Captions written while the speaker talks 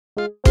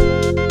We're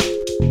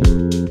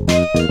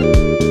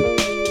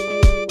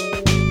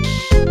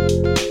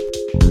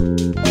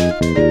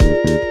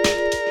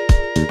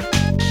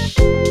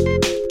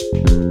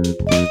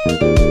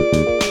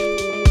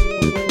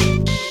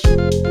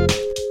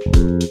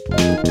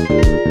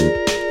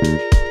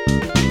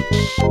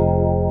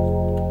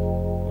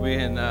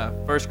in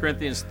 1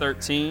 Corinthians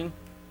 13.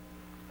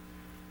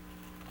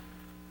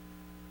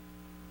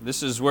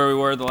 This is where we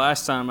were the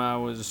last time I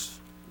was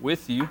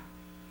with you.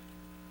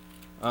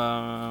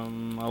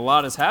 A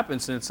lot has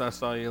happened since I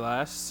saw you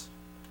last.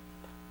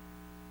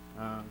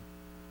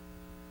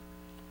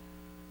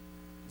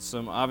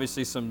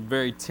 Obviously some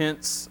very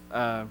tense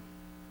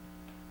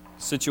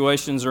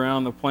situations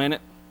around the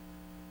planet,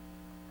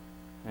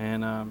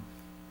 and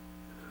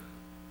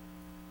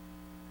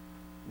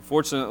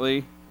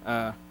unfortunately,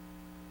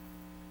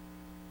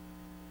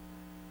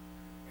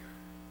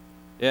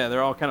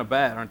 they're all kind of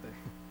bad, aren't they?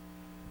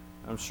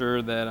 I'm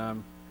sure that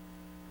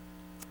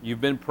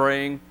you've been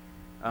praying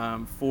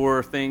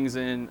for things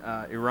in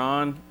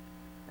Iran,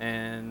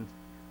 and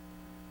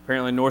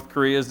apparently North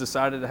Korea has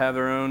decided to have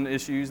their own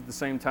issues at the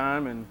same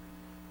time,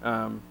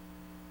 and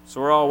so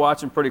we're all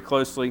watching pretty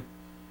closely.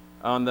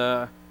 On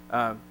the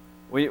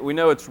we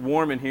know it's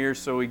warm in here,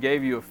 so we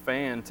gave you a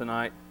fan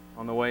tonight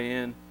on the way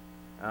in.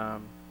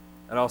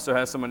 It also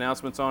has some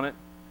announcements on it,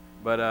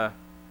 but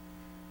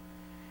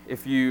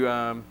if you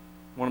want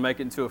to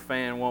make it into a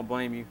fan, won't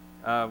blame you.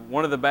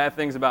 One of the bad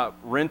things about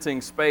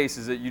renting space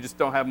is that you just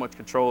don't have much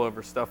control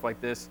over stuff like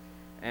this.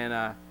 And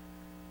I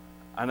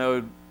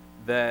know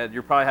that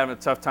you're probably having a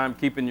tough time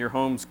keeping your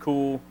homes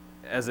cool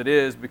as it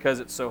is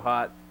because it's so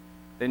hot.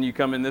 Then you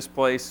come in this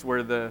place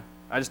where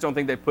I just don't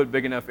think they put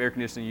big enough air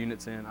conditioning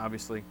units in,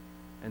 obviously.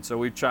 And so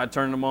we've tried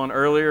turning them on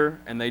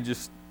earlier, and they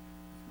just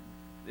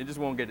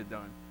won't get it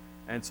done.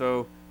 And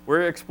so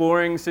we're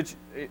exploring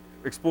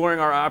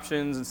our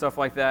options and stuff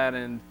like that.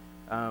 And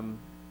at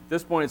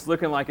this point, it's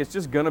looking like it's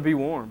just going to be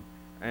warm.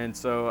 And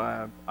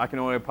so I can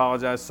only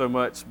apologize so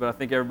much, but I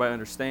think everybody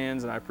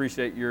understands, and I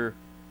appreciate your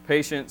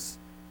patience.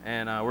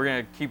 And we're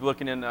going to keep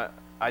looking into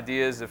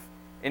ideas. If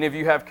any of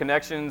you have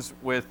connections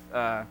with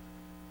air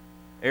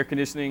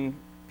conditioning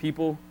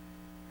people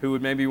who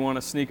would maybe want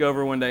to sneak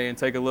over one day and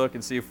take a look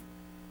and see if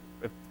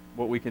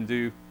what we can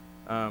do,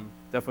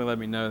 definitely let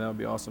me know. That would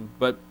be awesome.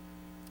 But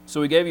so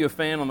we gave you a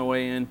fan on the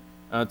way in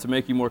to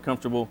make you more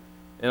comfortable.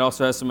 It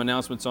also has some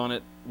announcements on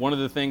it. One of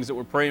the things that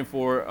we're praying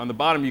for, on the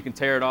bottom you can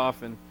tear it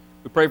off, and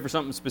we pray for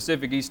something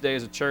specific each day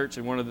as a church,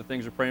 and one of the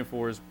things we're praying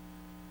for is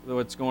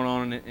what's going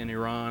on in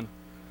Iran.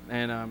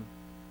 And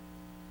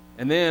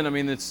then, I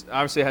mean, it's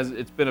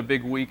been a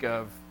big week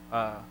of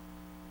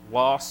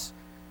loss.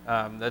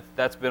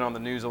 That's been on the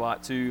news a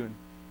lot too,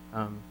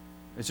 and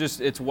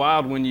it's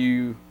wild when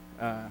you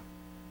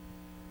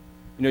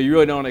you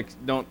really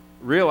don't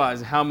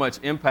realize how much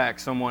impact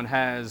someone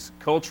has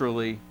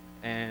culturally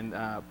and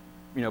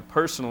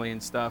personally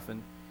and stuff.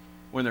 And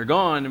when they're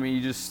gone, I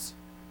mean, it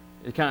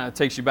kind of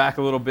takes you back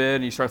a little bit,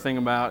 and you start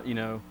thinking about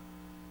the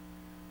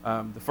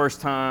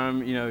first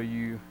time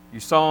you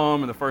saw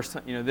them, and the first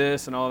time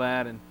this and all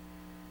that. And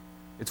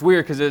it's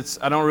weird because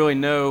I don't really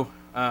know.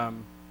 A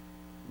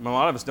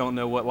lot of us don't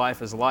know what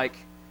life is like,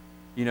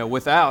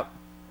 without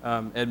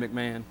Ed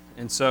McMahon,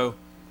 and so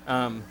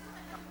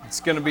it's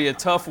going to be a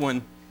tough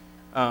one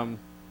as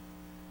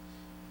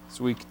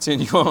we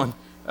continue on.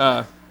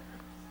 I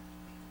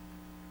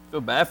feel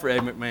bad for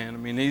Ed McMahon. I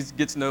mean, he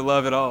gets no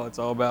love at all. It's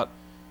all about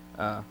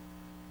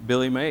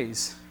Billy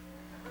Mays.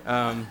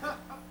 The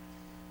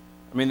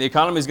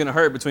economy is going to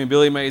hurt between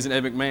Billy Mays and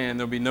Ed McMahon.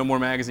 There'll be no more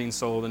magazines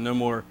sold and no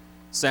more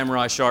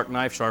Samurai Shark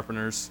knife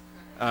sharpeners.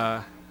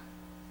 And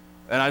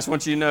I just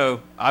want you to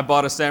know, I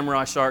bought a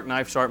Samurai Shark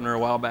knife sharpener a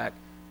while back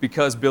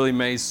because Billy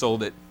Mays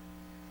sold it.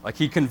 Like,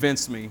 he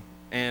convinced me,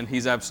 and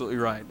he's absolutely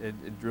right. It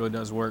really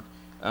does work.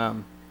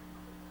 And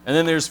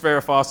then there's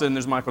Farrah Fawcett, and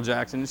there's Michael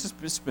Jackson.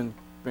 It's been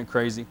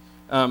crazy.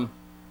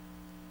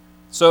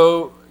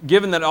 So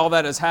given that all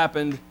that has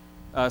happened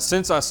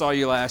since I saw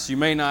you last, you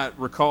may not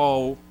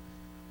recall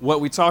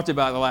what we talked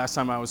about the last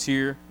time I was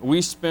here.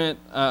 We spent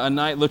a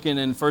night looking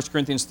in 1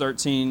 Corinthians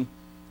 13,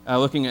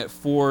 looking at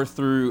 4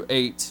 through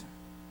 8,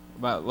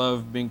 about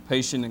love being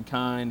patient and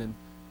kind and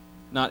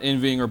not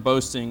envying or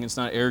boasting. It's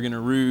not arrogant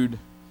or rude.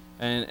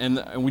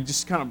 And we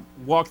just kind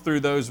of walked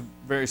through those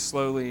very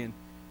slowly.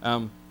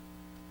 And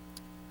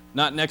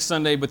not next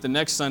Sunday, but the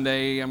next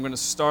Sunday, I'm going to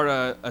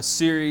start a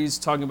series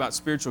talking about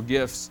spiritual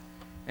gifts.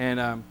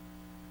 And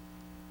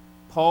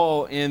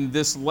Paul, in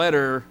this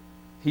letter,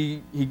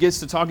 he gets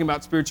to talking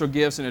about spiritual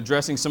gifts and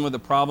addressing some of the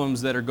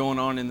problems that are going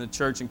on in the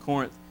church in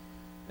Corinth.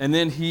 And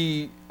then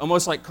he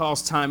almost like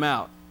calls time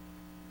out.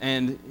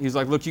 And he's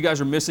like, look, you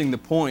guys are missing the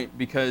point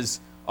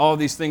because all of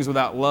these things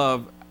without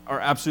love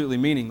are absolutely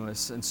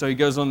meaningless. And so he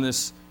goes on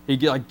this, he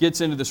gets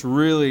into this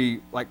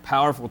really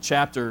powerful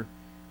chapter,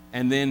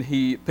 and then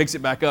he picks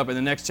it back up in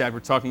the next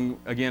chapter talking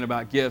again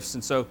about gifts.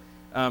 And so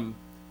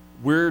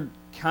we're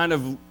kind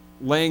of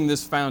laying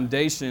this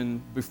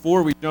foundation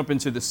before we jump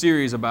into the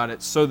series about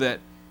it so that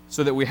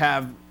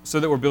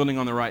we're building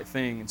on the right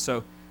thing. And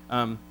so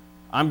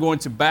I'm going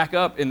to back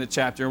up in the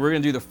chapter, and we're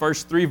going to do the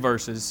first 3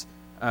 verses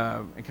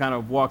and kind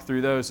of walk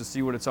through those to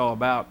see what it's all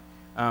about.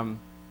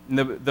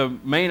 The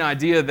main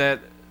idea that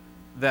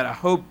I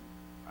hope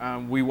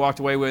we walked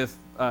away with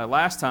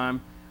last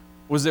time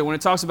was that when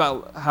it talks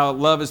about how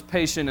love is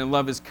patient and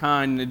love is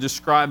kind, and it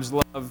describes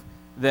love,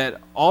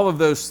 that all of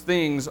those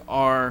things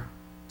are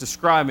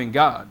describing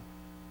God.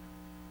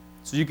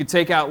 So you could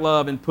take out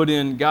love and put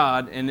in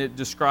God, and it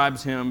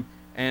describes Him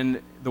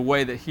and the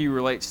way that He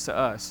relates to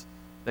us.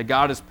 That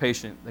God is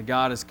patient, that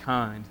God is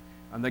kind,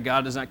 and that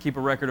God does not keep a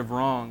record of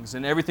wrongs.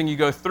 And everything you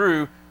go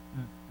through,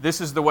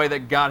 this is the way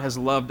that God has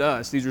loved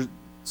us. These are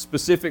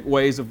specific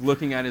ways of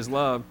looking at His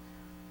love.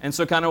 And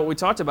so kind of what we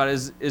talked about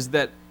is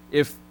that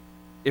if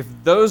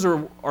those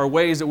are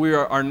ways that we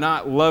are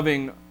not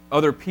loving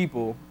other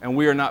people and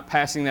we are not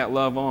passing that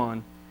love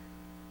on,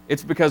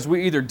 it's because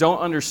we either don't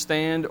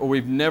understand or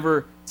we've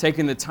never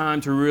taken the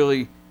time to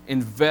really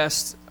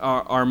invest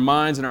our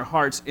minds and our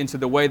hearts into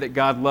the way that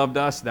God loved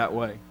us that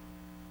way.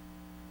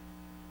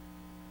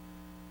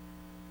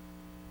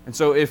 And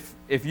so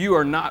if you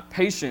are not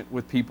patient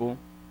with people,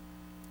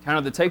 kind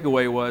of the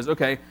takeaway was,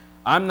 okay,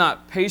 I'm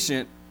not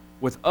patient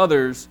with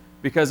others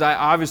because I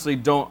obviously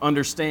don't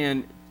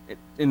understand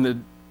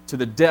to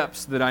the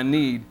depths that I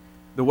need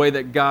the way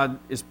that God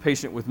is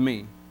patient with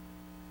me.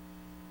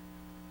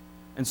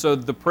 And so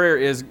the prayer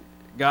is,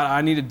 God,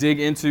 I need to dig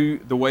into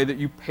the way that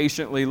you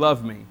patiently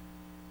love me.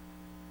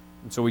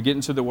 And so we get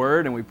into the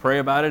Word and we pray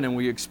about it and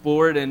we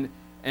explore it.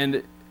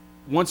 And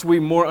once we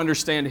more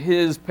understand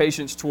His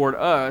patience toward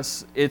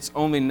us, it's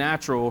only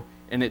natural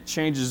and it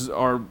changes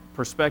our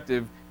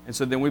perspective. And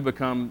so then we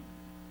become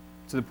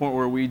to the point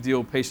where we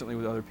deal patiently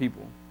with other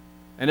people.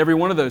 And every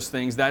one of those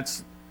things,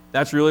 that's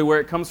really where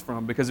it comes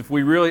from. Because if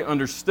we really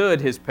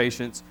understood His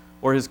patience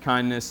or His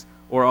kindness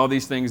or all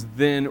these things,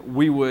 then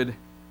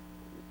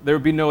there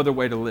would be no other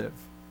way to live.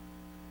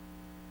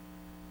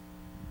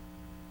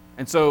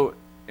 And so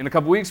in a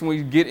couple weeks, when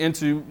we get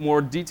into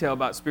more detail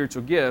about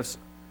spiritual gifts,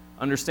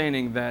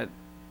 understanding that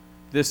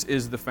this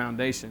is the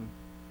foundation.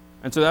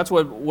 And so that's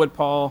what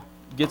Paul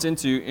gets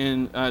into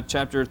in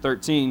chapter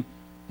 13.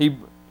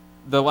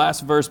 The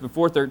last verse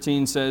before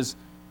 13 says,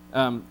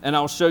 and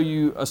I'll show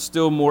you a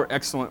still more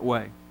excellent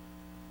way. It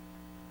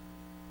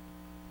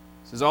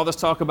says all this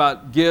talk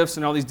about gifts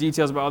and all these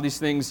details about all these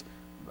things,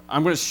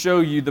 I'm going to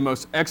show you the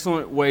most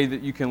excellent way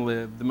that you can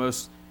live, the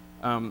most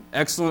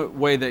excellent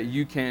way that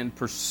you can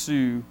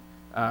pursue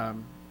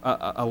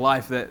a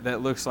life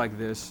that looks like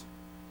this.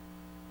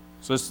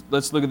 So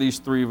let's look at these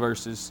 3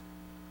 verses.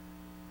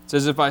 It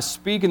says, if I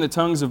speak in the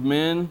tongues of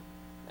men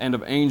and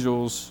of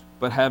angels,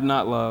 but have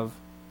not love,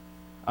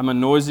 I'm a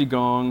noisy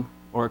gong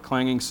or a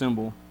clanging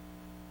cymbal.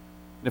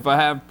 And if I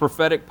have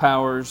prophetic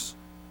powers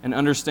and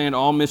understand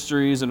all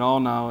mysteries and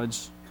all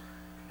knowledge,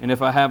 and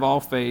if I have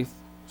all faith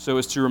so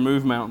as to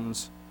remove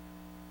mountains,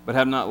 but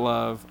have not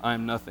love, I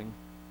am nothing.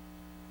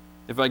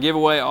 If I give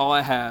away all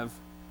I have,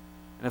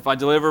 and if I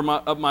deliver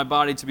up my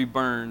body to be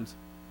burned,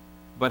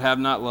 but have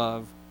not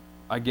love,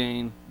 I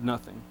gain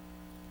nothing.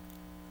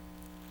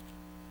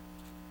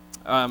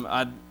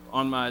 On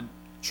my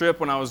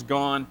trip when I was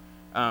gone,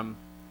 I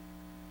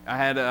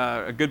had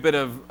a good bit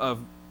of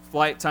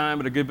flight time,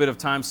 but a good bit of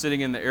time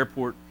sitting in the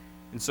airport.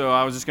 And so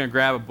I was just going to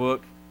grab a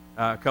book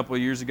a couple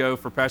of years ago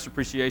for Pastor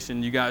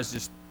Appreciation. You guys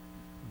just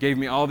gave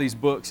me all these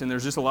books, and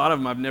there's just a lot of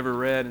them I've never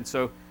read. And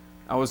so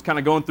I was kind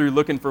of going through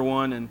looking for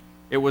one, and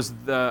it was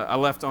I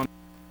left on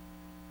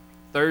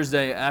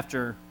Thursday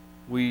after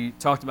we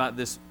talked about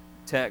this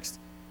text.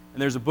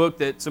 And there's a book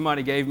that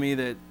somebody gave me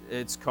that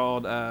it's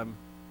called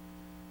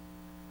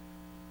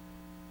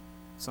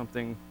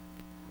something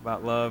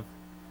about love.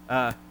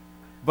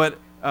 But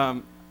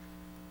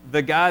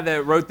the guy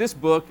that wrote this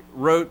book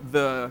wrote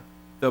the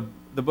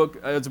book.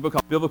 It's a book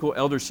called Biblical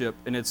Eldership,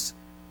 and it's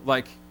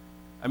like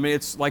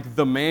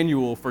the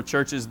manual for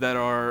churches that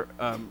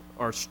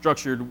are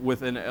structured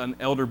with an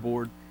elder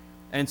board.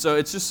 And so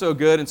it's just so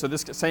good. And so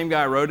this same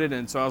guy wrote it,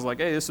 and so I was like,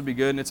 hey, this would be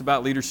good. And it's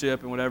about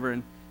leadership and whatever.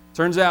 And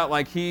turns out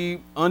like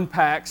he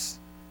unpacks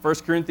 1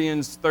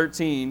 Corinthians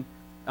 13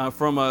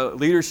 from a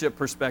leadership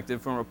perspective,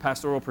 from a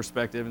pastoral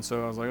perspective. And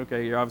so I was like,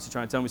 okay, you're obviously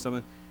trying to tell me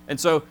something. And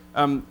so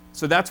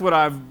so that's what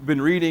I've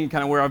been reading,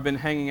 kind of where I've been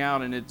hanging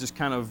out, and it just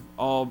kind of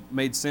all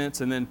made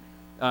sense. And then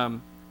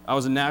I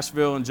was in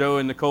Nashville, and Joe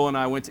and Nicole and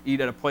I went to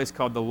eat at a place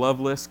called the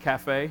Loveless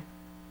Cafe.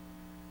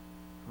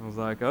 I was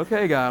like,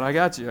 okay, God, I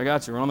got you.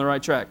 We're on the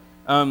right track.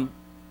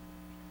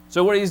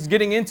 So what he's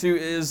getting into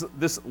is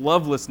this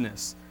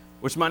lovelessness,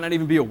 which might not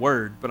even be a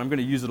word, but I'm going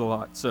to use it a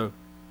lot, so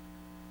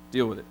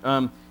deal with it.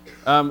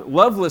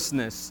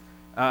 Lovelessness,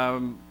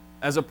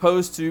 as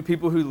opposed to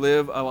people who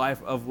live a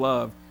life of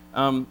love.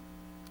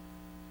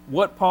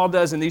 What Paul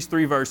does in these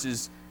 3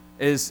 verses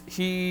is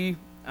he,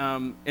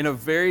 in a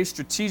very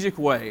strategic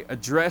way,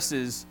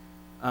 addresses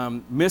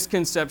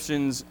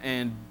misconceptions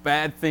and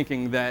bad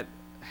thinking that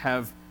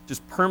have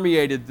just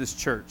permeated this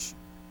church.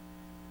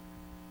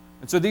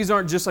 And so these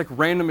aren't just like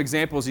random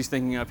examples he's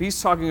thinking of.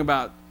 He's talking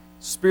about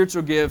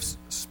spiritual gifts,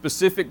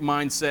 specific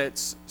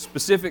mindsets,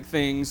 specific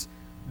things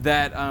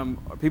that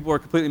people are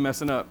completely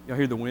messing up. Y'all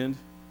hear the wind?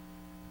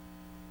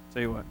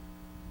 Tell you what.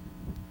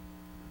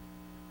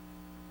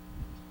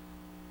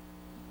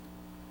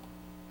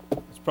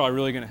 It's probably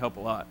really going to help a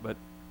lot, but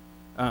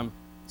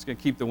it's going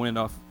to keep the wind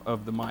off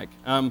of the mic.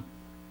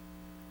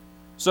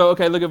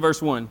 Okay, look at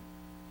verse 1. It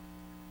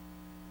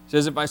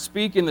says, if I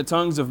speak in the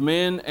tongues of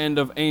men and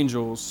of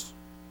angels,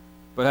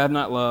 but have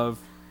not love,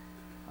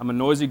 I'm a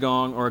noisy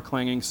gong or a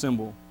clanging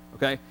cymbal.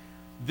 Okay?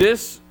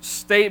 This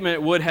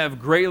statement would have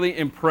greatly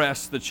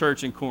impressed the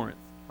church in Corinth.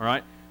 All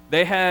right?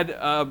 They had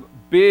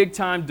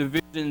big-time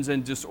divisions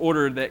and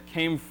disorder that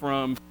came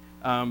from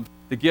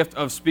the gift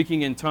of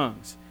speaking in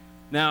tongues.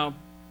 Now,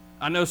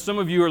 I know some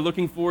of you are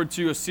looking forward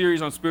to a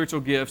series on spiritual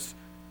gifts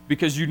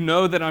because you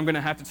know that I'm going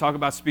to have to talk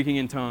about speaking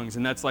in tongues,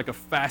 and that's like a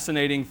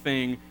fascinating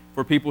thing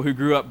for people who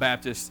grew up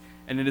Baptist,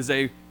 and it is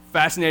a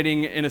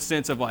fascinating in a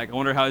sense of like, I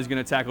wonder how he's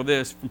going to tackle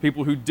this from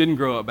people who didn't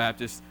grow up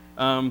Baptist.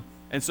 And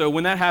so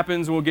when that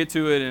happens, we'll get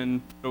to it,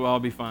 and it'll all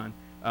be fine.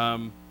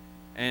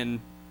 And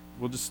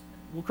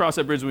we'll cross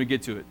that bridge when we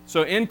get to it.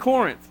 So in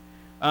Corinth,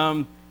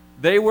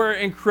 they were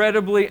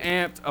incredibly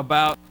amped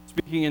about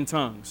speaking in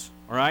tongues.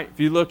 All right? If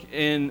you look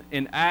in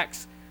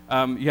Acts,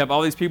 you have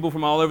all these people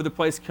from all over the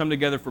place come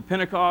together for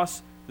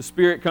Pentecost. The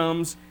Spirit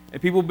comes,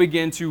 and people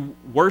begin to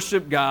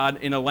worship God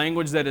in a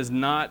language that is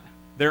not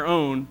their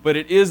own, but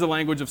it is the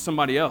language of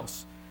somebody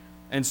else.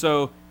 And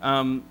so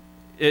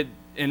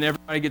and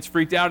everybody gets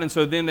freaked out, and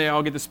so then they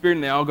all get the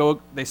Spirit, and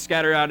they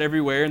scatter out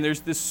everywhere, and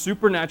there's this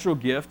supernatural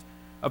gift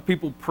of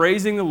people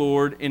praising the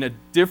Lord in a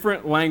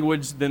different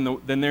language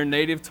than their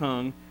native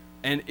tongue,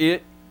 and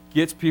it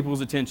gets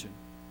people's attention.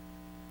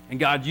 And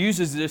God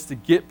uses this to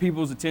get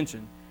people's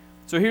attention.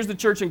 So here's the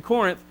church in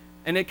Corinth,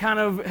 and it kind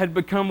of had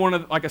become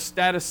like a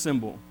status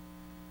symbol.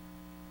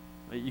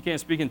 You can't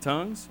speak in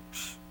tongues?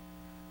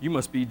 You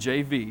must be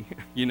JV,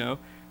 you know.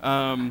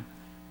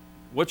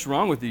 What's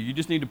wrong with you? You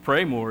just need to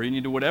pray more. You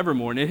need to whatever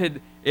more. And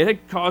it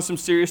had caused some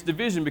serious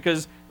division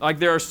because, like,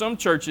 there are some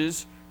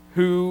churches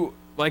who,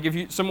 like,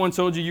 if someone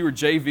told you were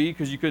JV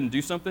because you couldn't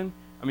do something,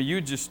 I mean, you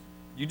just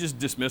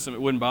dismiss them.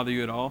 It wouldn't bother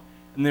you at all.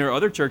 And there are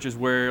other churches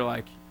where,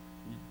 like,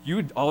 you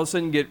would all of a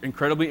sudden get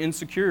incredibly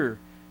insecure,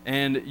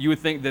 and you would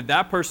think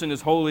that person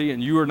is holy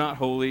and you are not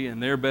holy,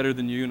 and they're better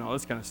than you, and all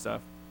this kind of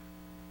stuff.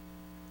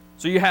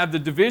 So you have the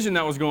division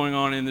that was going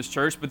on in this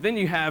church, but then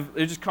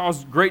it just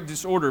caused great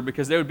disorder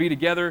because they would be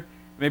together.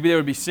 Maybe they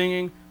would be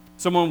singing.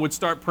 Someone would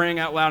start praying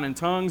out loud in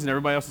tongues, and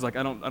everybody else is like,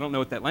 I don't know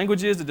what that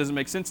language is. It doesn't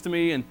make sense to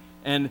me.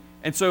 And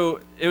so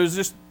it was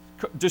just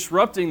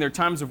disrupting their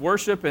times of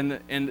worship.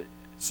 And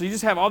so you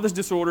just have all this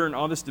disorder and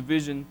all this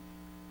division.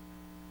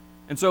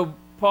 And so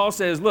Paul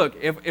says, look,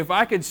 if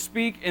I could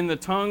speak in the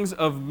tongues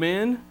of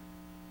men,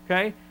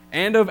 okay,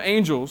 and of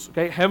angels,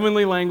 okay,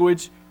 heavenly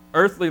language,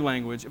 earthly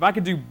language, if I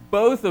could do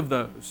both of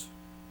those,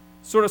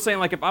 sort of saying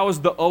like if I was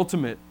the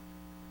ultimate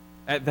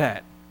at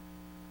that,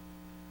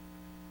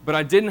 but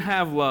I didn't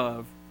have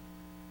love,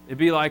 it'd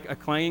be like a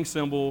clanging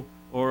cymbal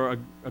or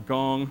a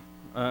gong.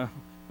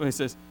 What he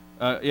says,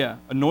 a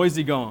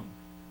noisy gong.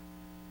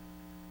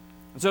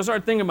 And so I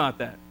started thinking about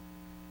that.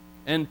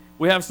 And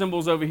we have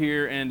symbols over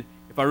here, and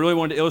if I really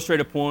wanted to illustrate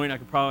a point, I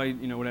could probably,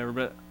 whatever.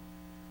 But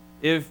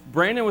if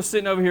Brandon was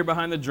sitting over here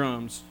behind the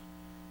drums,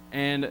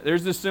 and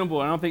there's this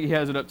symbol, I don't think he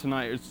has it up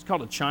tonight. It's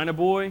called a China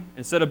boy.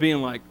 Instead of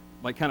being like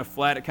kind of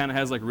flat, it kind of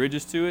has like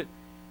ridges to it.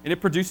 And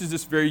it produces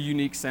this very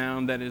unique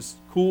sound that is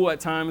cool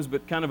at times,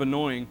 but kind of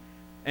annoying.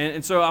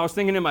 And so I was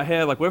thinking in my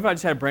head, like, what if I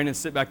just had Brandon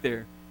sit back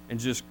there and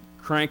just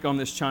crank on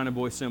this China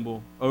boy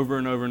symbol over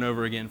and over and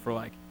over again for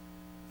like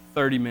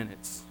 30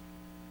 minutes?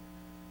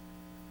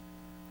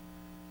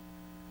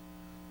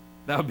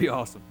 That would be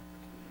awesome.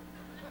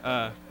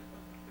 And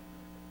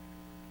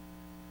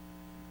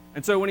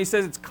so when he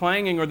says it's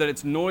clanging or that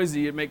it's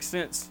noisy, it makes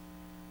sense.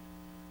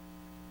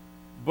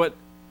 But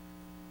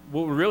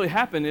what would really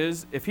happen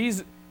is if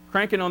he's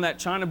cranking on that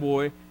China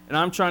boy and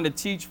I'm trying to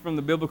teach from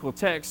the biblical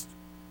text,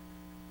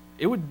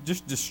 it would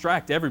just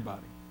distract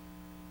everybody.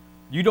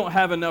 You don't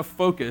have enough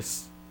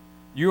focus.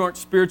 You aren't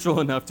spiritual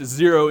enough to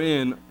zero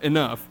in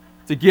enough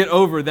to get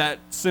over that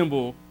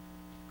cymbal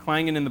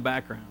clanging in the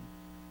background.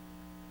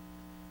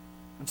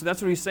 And so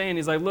that's what he's saying.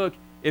 He's like, look,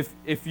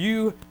 if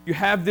you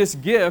have this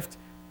gift,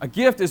 a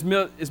gift is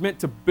meant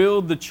to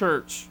build the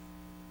church.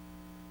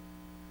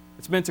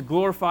 It's meant to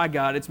glorify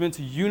God. It's meant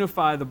to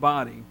unify the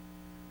body.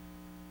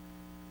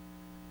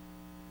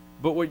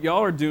 But what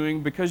y'all are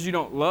doing, because you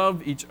don't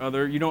love each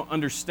other, you don't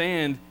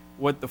understand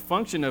what the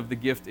function of the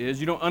gift is.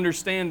 You don't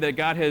understand that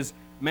God has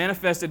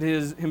manifested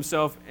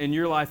himself in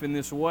your life in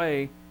this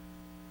way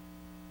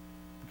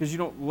because you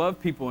don't love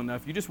people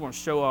enough. You just want to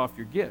show off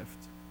your gift.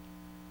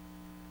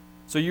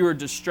 So you are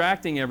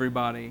distracting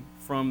everybody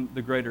from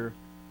the greater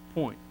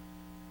point.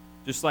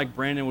 Just like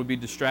Brandon would be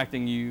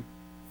distracting you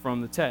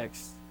from the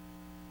text.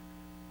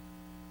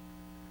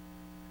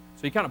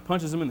 So he kind of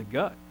punches him in the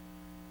gut.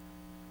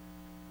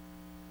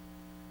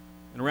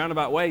 In a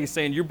roundabout way, he's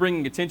saying you're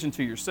bringing attention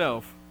to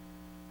yourself,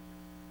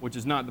 which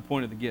is not the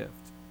point of the gift.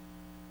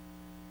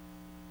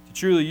 To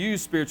truly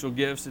use spiritual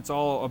gifts, it's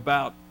all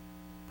about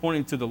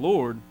pointing to the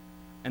Lord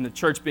and the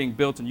church being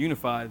built and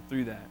unified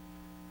through that.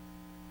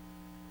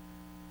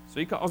 So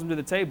he calls them to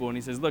the table and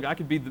he says, look, I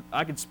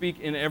could speak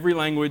in every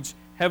language,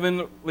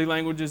 heavenly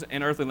languages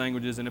and earthly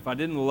languages, and if I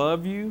didn't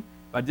love you,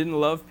 if I didn't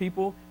love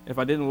people, if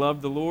I didn't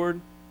love the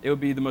Lord, it would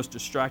be the most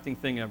distracting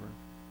thing ever.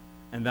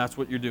 And that's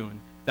what you're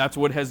doing. That's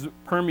what has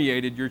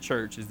permeated your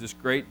church, is this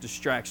great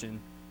distraction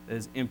that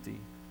is empty.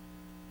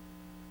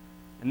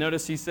 And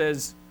notice he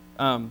says,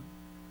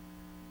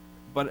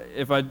 but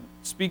if I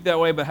speak that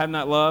way but have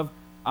not love,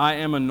 I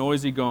am a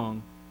noisy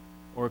gong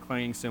or a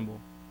clanging cymbal.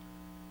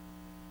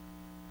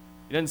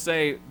 He doesn't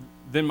say,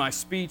 then my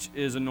speech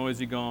is a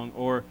noisy gong,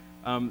 or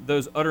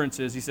those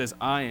utterances. He says,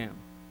 I am.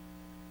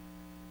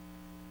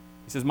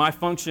 He says, my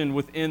function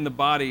within the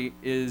body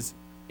is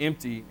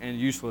empty and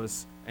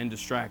useless and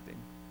distracting.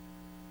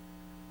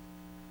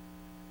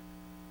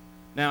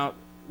 Now,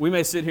 we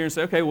may sit here and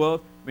say, okay,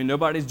 well,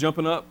 nobody's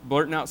jumping up,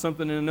 blurting out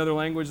something in another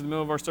language in the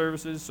middle of our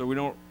services, so we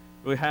don't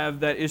really have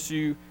that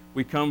issue.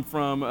 We come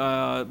from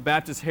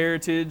Baptist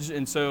heritage,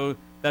 and so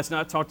that's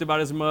not talked about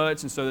as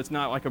much, and so it's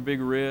not like a big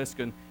risk.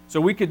 And so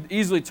we could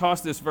easily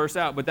toss this verse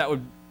out, but that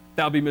would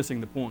be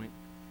missing the point.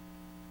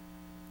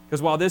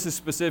 Because while this is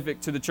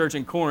specific to the church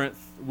in Corinth,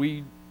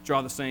 we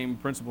draw the same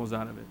principles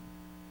out of it.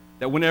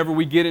 That whenever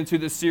we get into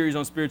this series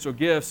on spiritual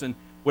gifts, and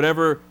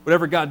whatever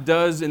God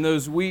does in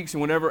those weeks,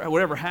 and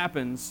whatever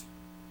happens,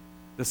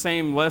 the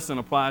same lesson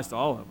applies to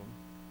all of them.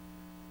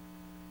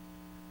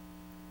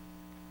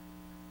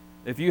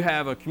 If you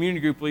have a community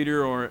group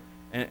leader or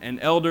an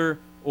elder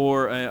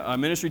or a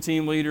ministry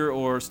team leader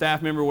or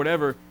staff member,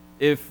 whatever,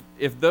 if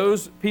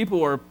those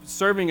people are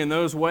serving in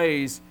those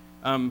ways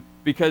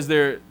because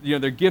they're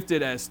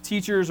gifted as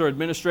teachers or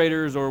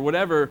administrators or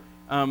whatever,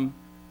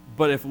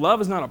 but if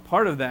love is not a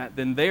part of that,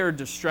 then they are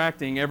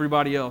distracting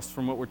everybody else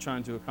from what we're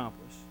trying to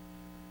accomplish.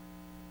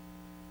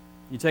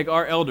 You take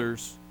our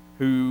elders,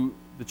 who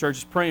the church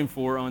is praying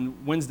for on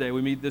Wednesday.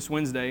 We meet this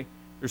Wednesday.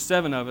 There's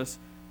 7 of us.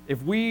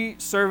 If we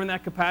serve in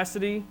that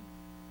capacity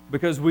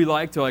because we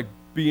like to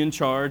be in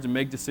charge and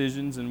make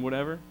decisions and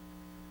whatever,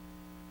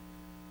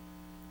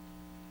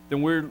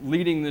 then we're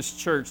leading this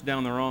church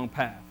down the wrong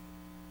path.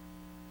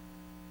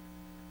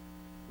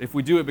 If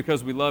we do it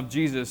because we love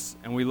Jesus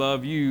and we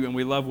love you and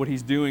we love what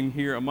he's doing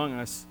here among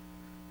us,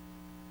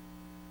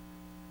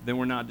 then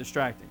we're not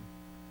distracting,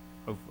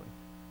 hopefully.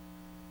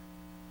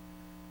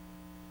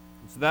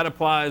 So that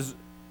applies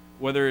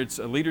whether it's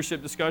a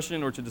leadership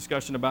discussion or it's a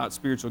discussion about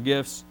spiritual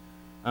gifts,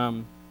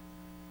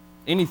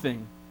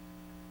 anything.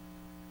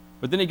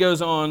 But then he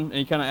goes on and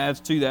he kind of adds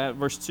to that.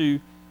 Verse 2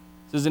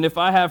 says, and if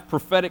I have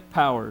prophetic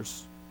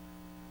powers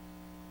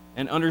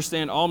and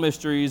understand all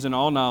mysteries and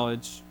all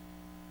knowledge.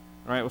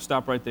 All right, we'll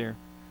stop right there.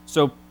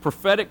 So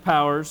prophetic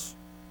powers,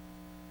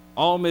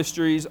 all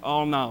mysteries,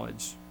 all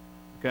knowledge.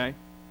 Okay?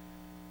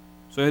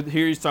 So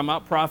here he's talking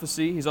about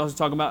prophecy. He's also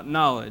talking about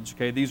knowledge.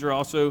 Okay, these are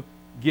also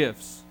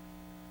gifts.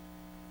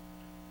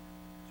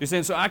 So he's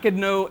saying, so I could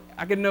know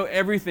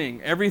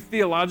everything, every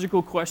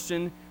theological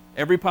question,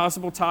 every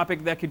possible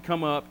topic that could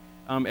come up,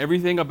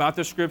 everything about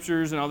the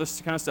scriptures and all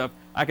this kind of stuff.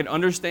 I could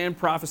understand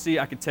prophecy.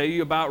 I could tell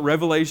you about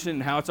Revelation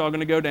and how it's all going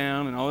to go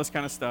down and all this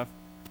kind of stuff.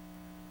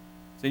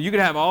 So you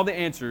could have all the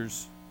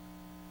answers,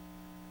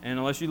 and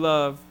unless you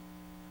love,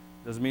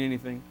 it doesn't mean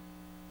anything.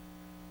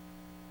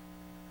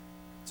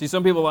 See,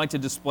 some people like to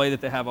display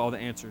that they have all the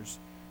answers.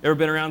 Ever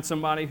been around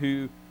somebody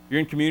who you're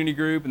in community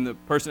group and the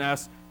person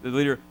asks, the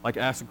leader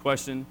asks a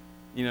question,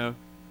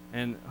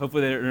 and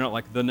hopefully they're not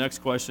like the next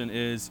question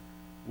is,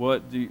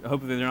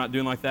 hopefully they're not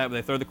doing like that, but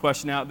they throw the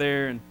question out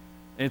there, and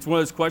it's one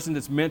of those questions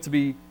that's meant to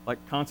be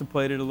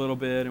contemplated a little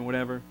bit and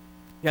whatever.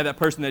 You have that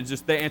person that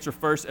they answer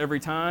first every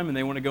time, and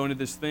they want to go into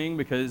this thing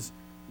because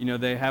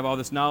they have all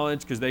this knowledge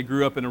because they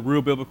grew up in a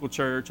real biblical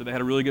church, or they had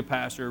a really good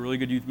pastor, a really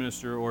good youth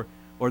minister, or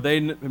they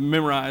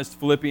memorized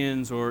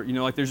Philippians, or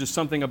there's just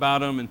something about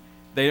them, and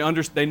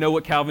they know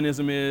what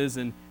Calvinism is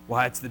and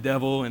why it's the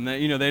devil, and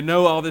they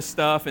know all this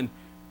stuff, and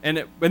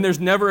there's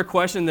never a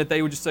question that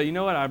they would just say, you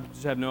know what, I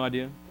just have no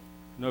idea,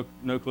 no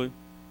clue.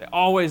 They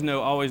always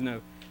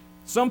know.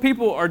 Some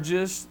people are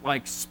just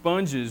like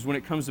sponges when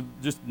it comes to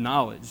just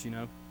knowledge,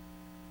 And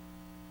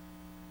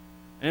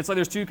it's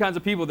there's 2 kinds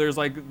of people. There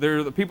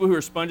are the people who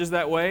are sponges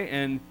that way,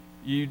 and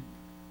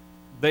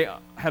they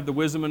have the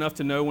wisdom enough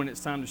to know when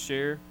it's time to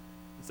share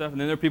and stuff.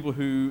 And then there are people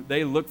who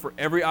they look for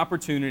every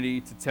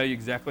opportunity to tell you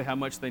exactly how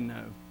much they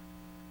know.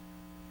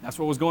 That's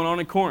what was going on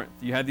in Corinth.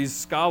 You had these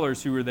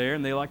scholars who were there,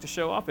 and they like to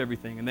show off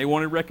everything, and they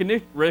wanted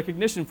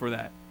recognition for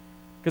that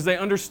because they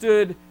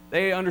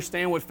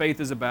understand what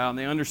faith is about, and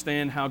they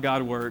understand how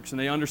God works, and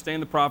they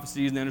understand the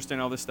prophecies, and they understand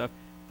all this stuff.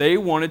 They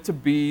wanted to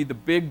be the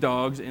big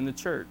dogs in the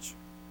church.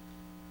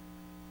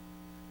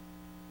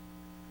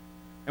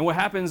 And what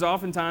happens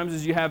oftentimes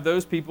is you have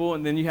those people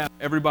and then you have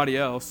everybody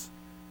else.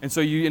 And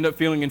so you end up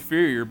feeling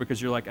inferior because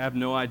you're like, I have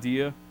no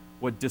idea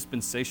what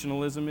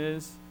dispensationalism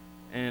is.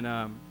 And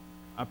I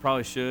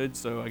probably should,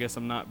 so I guess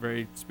I'm not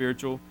very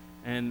spiritual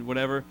and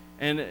whatever.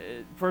 And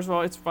first of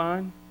all, it's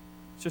fine.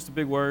 It's just a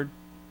big word.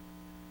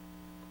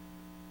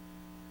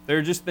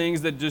 They're just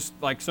things that just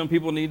like some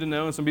people need to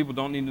know and some people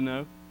don't need to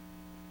know.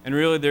 And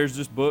really, there's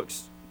just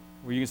books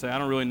where you can say, I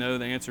don't really know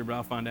the answer, but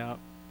I'll find out.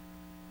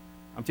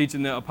 I'm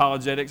teaching the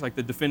apologetics, like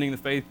the Defending the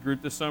Faith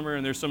group this summer,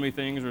 and there's so many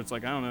things where it's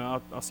like, I don't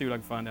know, I'll see what I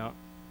can find out.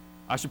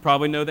 I should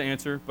probably know the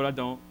answer, but I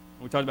don't.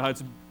 We talked about how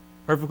it's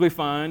perfectly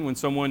fine when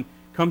someone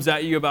comes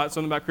at you about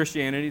something about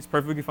Christianity. It's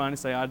perfectly fine to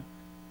say,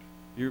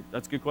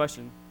 that's a good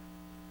question.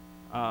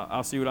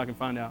 I'll see what I can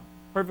find out.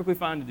 Perfectly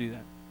fine to do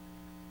that.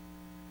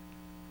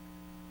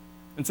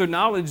 And so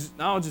knowledge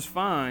is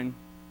fine,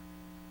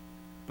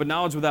 but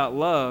knowledge without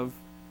love,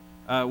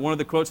 one of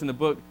the quotes in the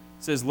book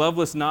says,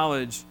 loveless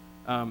knowledge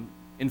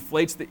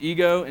inflates the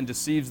ego and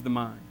deceives the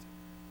mind.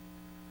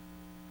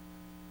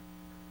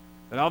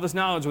 That all this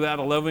knowledge without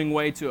a loving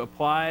way to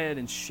apply it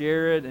and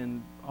share it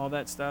and all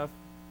that stuff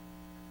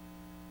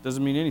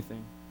doesn't mean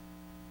anything.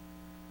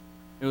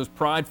 It was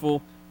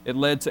prideful. It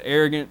led to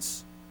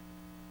arrogance.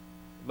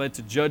 It led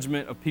to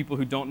judgment of people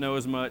who don't know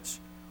as much,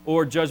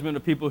 or judgment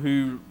of people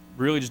who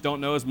really just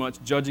don't know as much,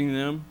 judging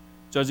them,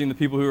 judging the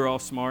people who are all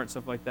smart,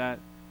 stuff like that.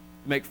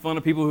 Make fun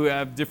of people who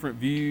have different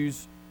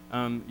views.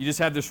 You just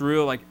have this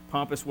real like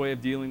pompous way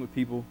of dealing with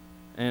people.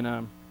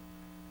 And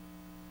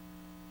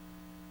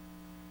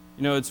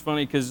it's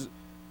funny because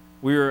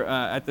we were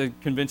at the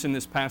convention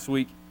this past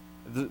week,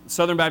 the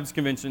Southern Baptist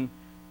Convention.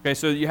 Okay,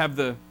 so you have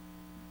the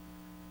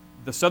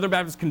Southern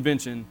Baptist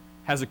Convention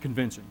has a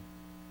convention.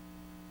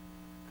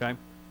 Okay,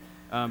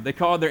 they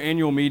call it their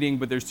annual meeting,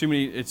 but there's too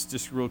many. It's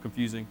just real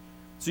confusing.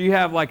 So you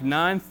have like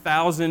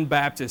 9,000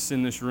 Baptists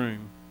in this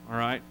room. All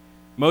right,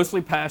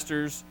 mostly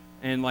pastors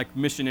and like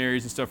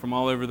missionaries and stuff from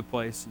all over the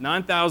place.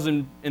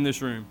 9,000 in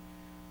this room,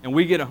 and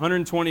we get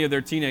 120 of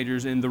their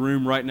teenagers in the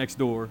room right next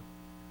door.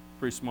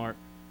 Pretty smart.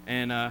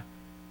 And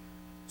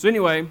so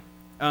anyway,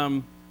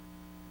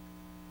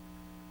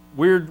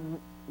 we're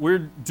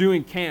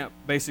doing camp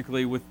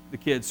basically with the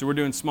kids. So we're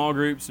doing small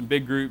groups and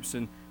big groups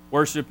and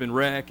worship and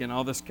rec and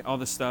all this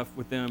stuff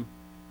with them.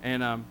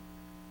 And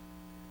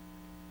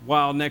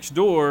while next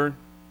door,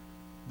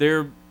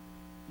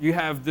 you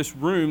have this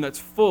room that's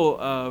full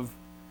of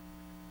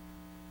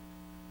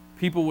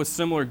people with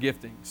similar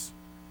giftings.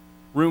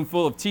 Room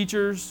full of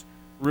teachers,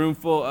 room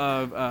full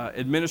of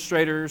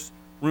administrators,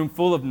 room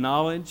full of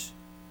knowledge,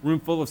 room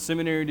full of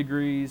seminary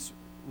degrees,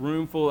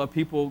 room full of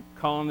people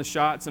calling the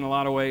shots in a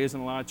lot of ways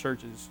in a lot of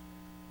churches.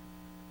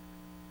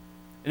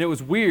 And it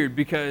was weird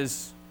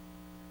because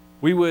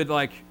we'd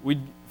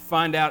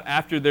find out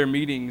after their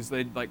meetings,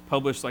 they'd like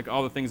publish like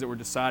all the things that were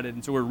decided,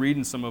 and so we're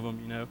reading some of them,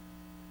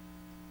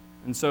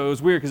 And so it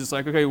was weird because it's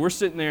like, okay, we're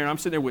sitting there, and I'm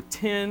sitting there with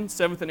 10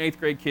 7th and 8th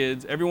grade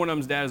kids. Every one of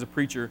them's dad is a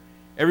preacher.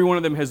 Every one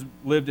of them has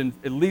lived in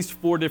at least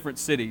 4 different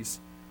cities.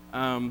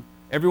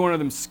 Every one of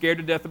them is scared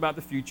to death about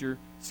the future,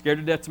 scared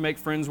to death to make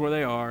friends where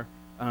they are,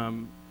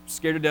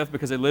 scared to death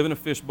because they live in a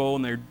fishbowl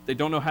and they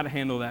don't know how to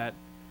handle that.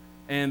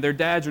 And their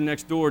dads are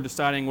next door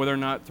deciding whether or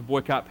not to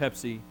boycott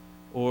Pepsi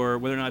or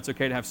whether or not it's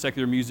okay to have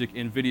secular music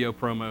in video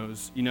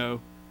promos,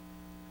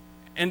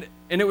 And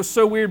it was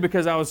so weird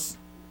because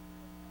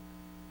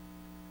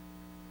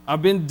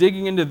I've been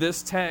digging into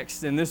this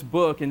text and this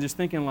book and just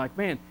thinking like,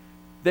 man,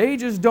 they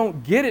just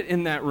don't get it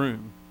in that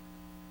room.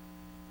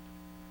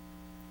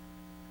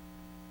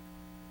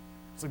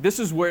 It's like this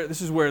is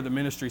where the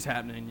ministry's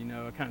happening,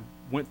 I kind of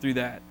went through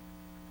that.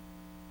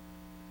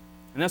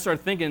 And I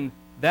started thinking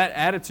that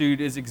attitude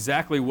is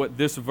exactly what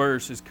this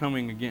verse is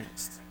coming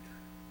against.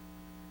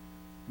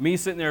 Me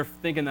sitting there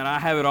thinking that I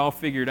have it all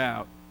figured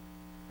out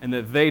and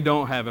that they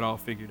don't have it all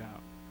figured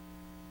out.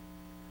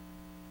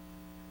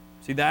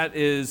 See, that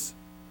is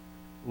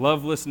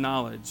loveless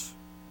knowledge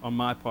on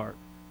my part.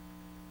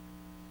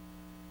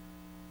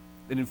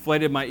 It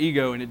inflated my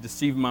ego and it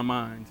deceived my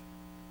mind.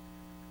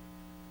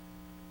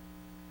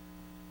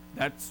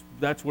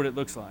 That's what it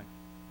looks like.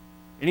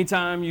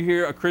 Anytime you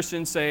hear a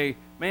Christian say,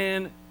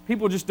 man,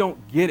 people just don't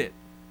get it.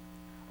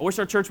 I wish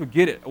our church would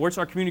get it. I wish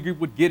our community group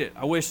would get it.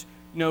 I wish,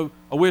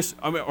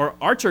 or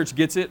our church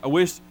gets it. I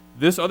wish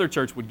this other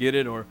church would get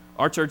it, or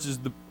our church is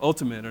the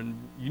ultimate, and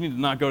you need to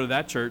not go to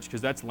that church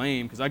because that's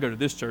lame, because I go to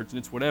this church and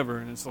it's whatever.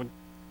 And it's like,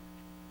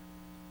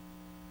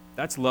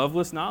 that's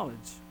loveless knowledge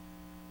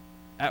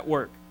at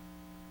work.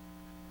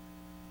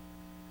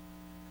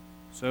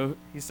 So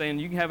he's saying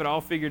you can have it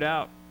all figured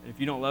out. And if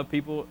you don't love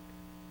people,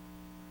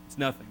 it's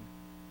nothing.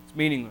 It's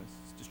meaningless.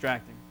 It's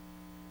distracting.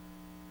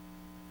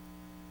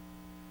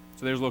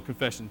 So there's a little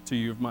confession to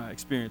you of my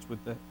experience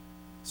with the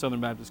Southern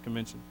Baptist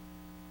Convention.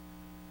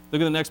 Look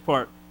at the next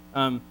part.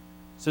 It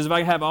says, if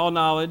I have all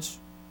knowledge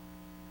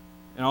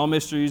and all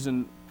mysteries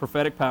and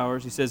prophetic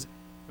powers, he says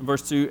in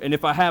verse 2, and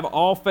if I have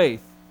all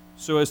faith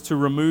so as to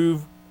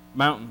remove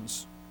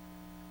mountains.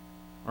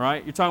 All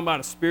right? You're talking about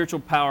a spiritual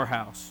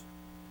powerhouse.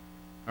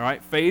 All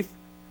right? Faith,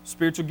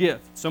 spiritual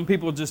gift. Some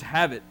people just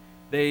have it.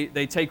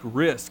 They take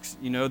risks.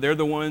 They're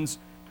the ones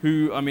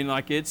who,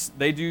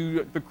 they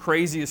do the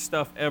craziest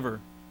stuff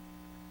ever.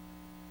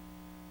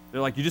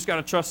 They're like, you just got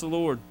to trust the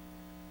Lord.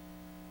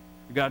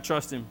 You got to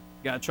trust Him.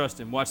 You got to trust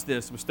Him. Watch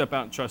this. We'll step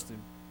out and trust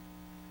Him.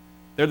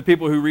 They're the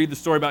people who read the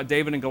story about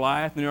David and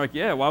Goliath, and they're like,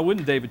 yeah, why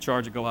wouldn't David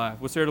charge a Goliath?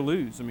 What's there to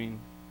lose? I mean,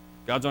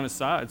 God's on his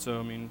side, so,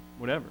 I mean,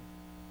 whatever.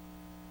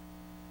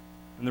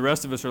 And the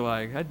rest of us are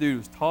like, that dude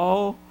was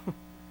tall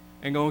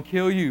and going to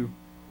kill you.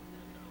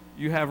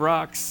 You have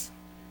rocks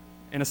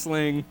and a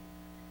sling.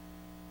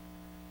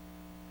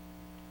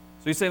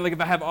 So he's saying, like,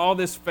 if I have all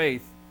this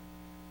faith,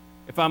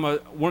 if I'm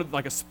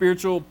like a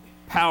spiritual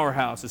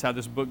powerhouse is how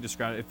this book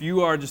describes it. If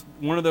you are just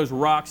one of those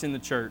rocks in the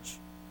church,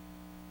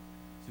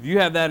 if you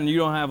have that and you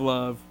don't have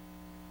love,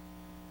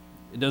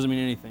 it doesn't mean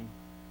anything.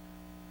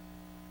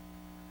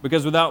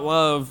 Because without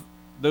love,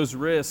 those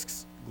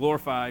risks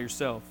glorify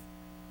yourself.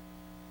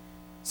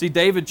 See,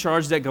 David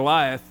charged at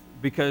Goliath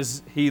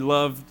because he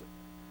loved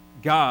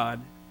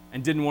God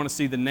and didn't want to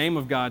see the name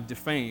of God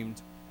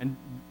defamed and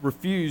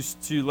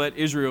refused to let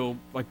Israel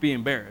be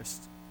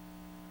embarrassed.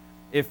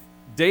 If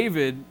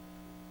David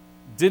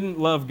didn't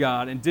love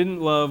God and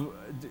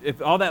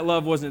if all that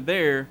love wasn't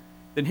there,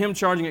 then him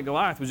charging at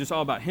Goliath was just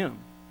all about him.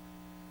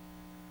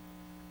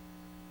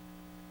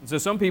 And so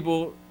some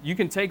people, you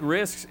can take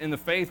risks in the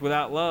faith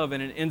without love,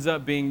 and it ends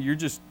up being you're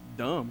just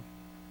dumb.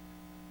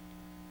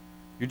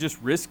 You're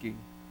just risky.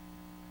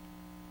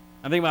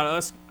 I think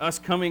about us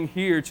coming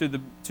here to the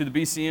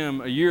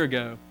BCM a year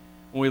ago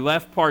when we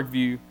left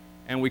Parkview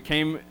and we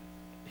came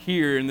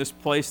here in this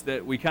place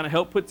that we kind of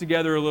helped put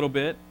together a little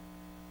bit.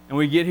 And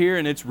we get here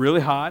and it's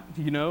really hot,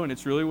 and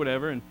it's really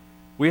whatever. And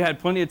we had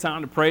plenty of time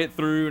to pray it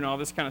through and all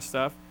this kind of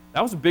stuff.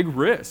 That was a big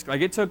risk.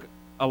 It took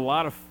a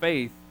lot of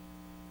faith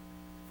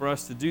for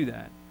us to do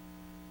that.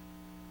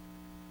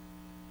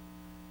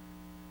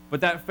 But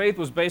that faith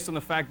was based on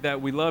the fact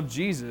that we love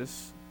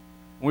Jesus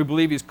and we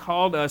believe He's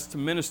called us to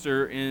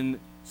minister in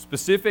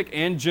specific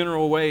and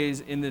general ways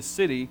in this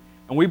city.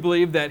 And we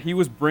believe that He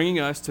was bringing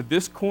us to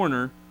this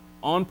corner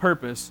on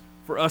purpose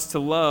for us to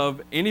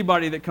love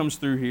anybody that comes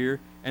through here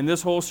and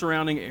this whole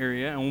surrounding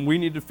area. And we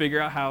need to figure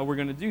out how we're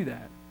going to do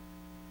that.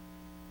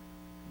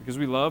 Because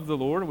we love the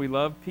Lord and we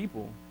love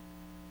people.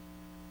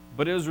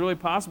 But it was really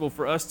possible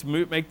for us to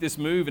make this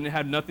move and it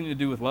had nothing to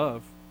do with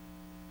love.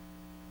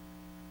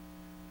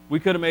 We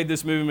could have made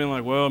this move and been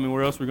like, well,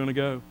 where else are we going to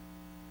go?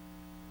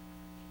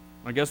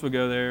 I guess we'll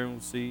go there and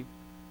we'll see.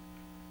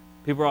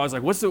 People are always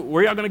like,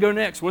 where y'all going to go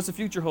next? What's the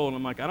future hold? And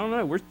I'm like, I don't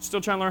know. We're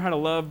still trying to learn how to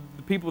love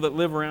the people that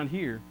live around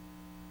here.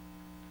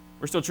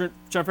 We're still trying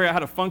to figure out how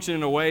to function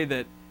in a way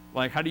that,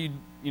 how do you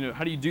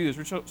do this?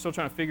 We're still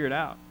trying to figure it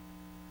out.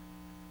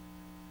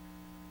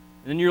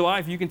 And in your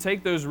life, you can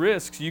take those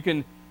risks. You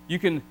can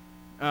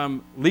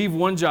leave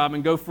one job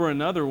and go for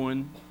another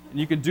one, and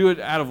you can do it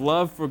out of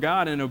love for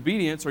God and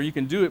obedience, or you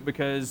can do it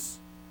because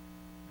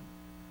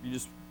you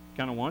just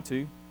kind of want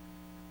to.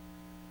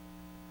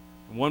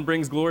 And one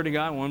brings glory to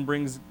God, and one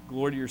brings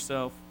glory to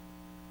yourself.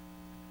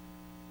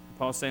 And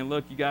Paul's saying,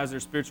 look, you guys are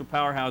spiritual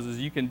powerhouses.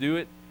 You can do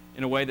it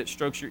in a way that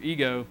strokes your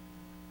ego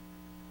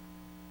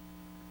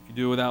if you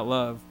do it without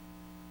love.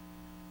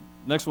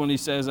 Next one, he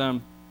says,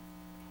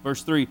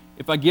 verse 3,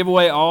 if I give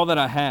away all that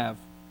I have,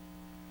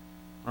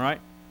 all right?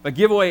 If I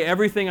give away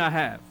everything I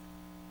have.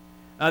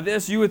 Now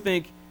this, you would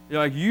think,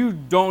 you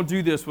don't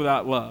do this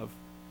without love.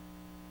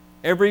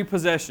 Every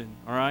possession,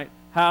 all right?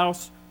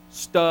 House,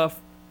 stuff,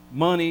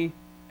 money,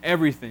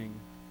 everything.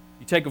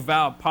 You take a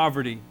vow of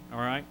poverty, all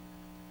right?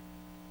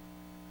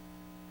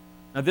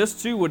 Now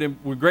this too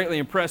would greatly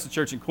impress the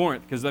church in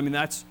Corinth because,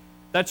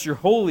 that's your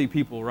holy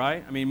people,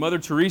 right? Mother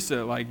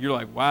Teresa, you're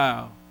like,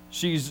 wow,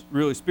 she's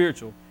really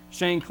spiritual.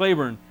 Shane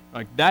Claiborne,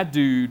 that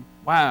dude,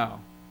 wow,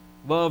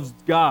 loves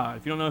God.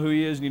 If you don't know who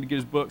he is, you need to get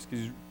his books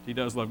because he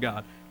does love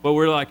God. But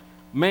we're like,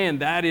 man,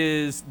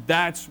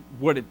 that's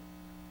what it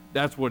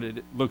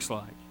looks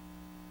like.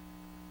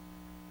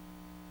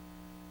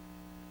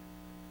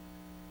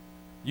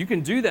 You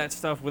can do that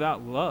stuff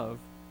without love.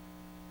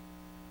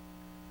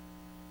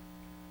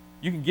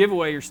 You can give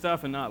away your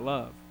stuff and not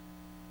love.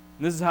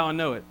 And this is how I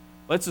know it.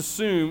 I'm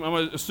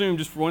going to assume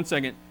just for 1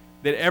 second,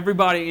 that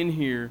everybody in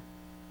here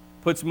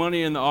puts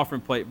money in the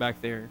offering plate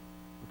back there,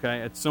 okay,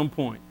 at some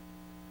point.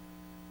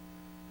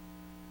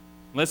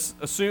 Let's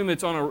assume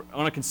it's on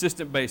a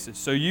consistent basis.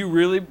 So you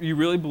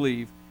really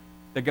believe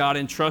that God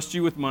entrusts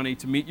you with money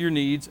to meet your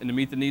needs and to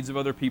meet the needs of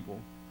other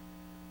people.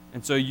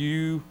 And so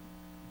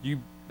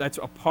that's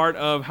a part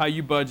of how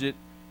you budget,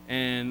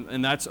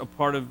 and that's a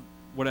part of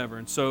whatever.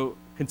 And so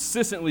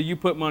consistently you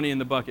put money in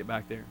the bucket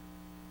back there.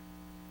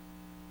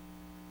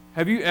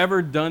 Have you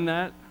ever done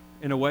that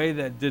in a way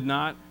that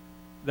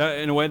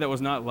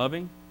was not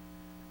loving?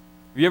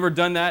 Have you ever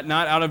done that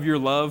not out of your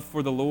love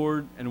for the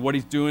Lord and what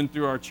He's doing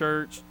through our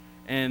church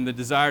and the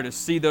desire to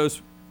see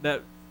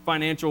that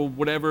financial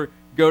whatever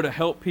go to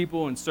help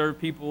people and serve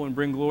people and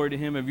bring glory to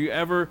Him? Have you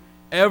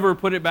ever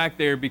put it back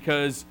there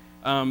because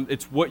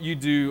it's what you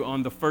do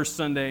on the first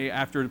Sunday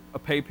after a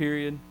pay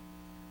period?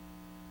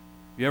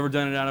 Have you ever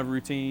done it out of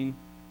routine?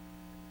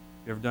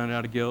 Have you ever done it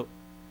out of guilt?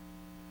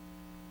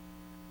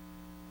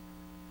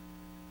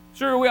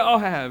 Sure, we all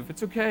have.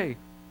 It's okay.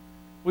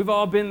 We've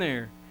all been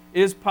there.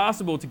 It is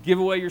possible to give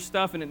away your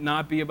stuff and it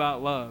not be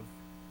about love.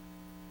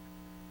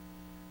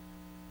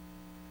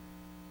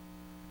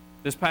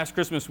 This past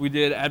Christmas, we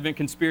did Advent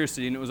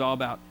Conspiracy, and it was all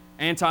about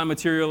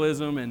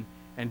anti-materialism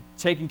and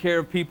taking care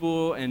of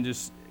people and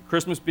just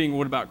Christmas being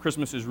what about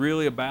Christmas is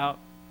really about.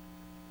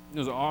 It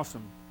was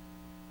awesome.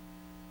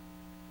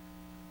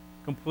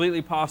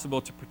 Completely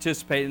possible to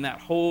participate in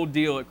that whole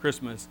deal at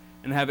Christmas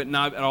and have it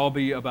not at all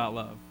be about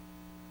love.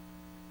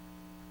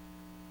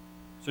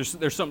 So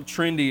there's something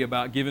trendy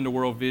about giving to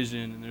World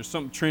Vision, and there's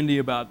something trendy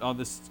about all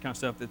this kind of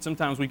stuff that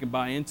sometimes we can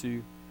buy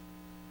into.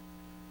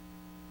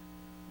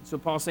 So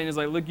Paul's saying is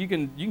like, look, you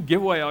can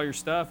give away all your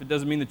stuff. It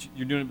doesn't mean that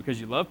you're doing it because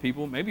you love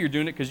people. Maybe you're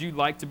doing it because you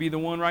like to be the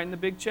one writing the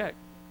big check.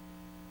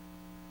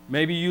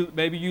 Maybe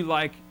you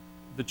like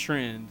the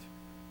trend.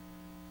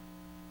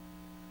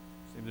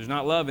 So if there's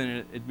not love in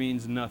it, it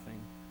means nothing.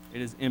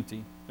 It is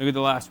empty. Look at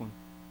the last one.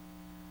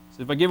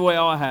 So if I give away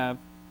all I have,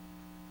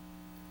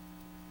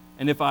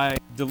 and if I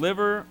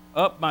deliver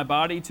up my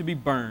body to be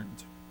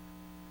burned,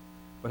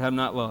 but have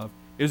not love,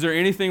 is there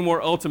anything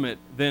more ultimate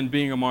than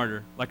being a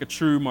martyr, like a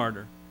true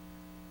martyr?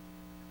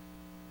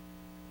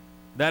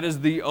 That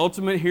is the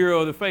ultimate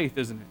hero of the faith,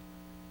 isn't it?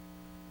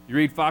 You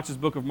read Fox's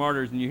Book of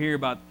Martyrs and you hear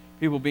about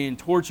people being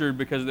tortured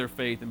because of their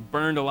faith and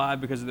burned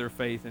alive because of their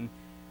faith. And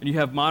you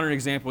have modern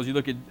examples. You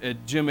look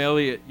at Jim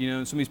Elliot,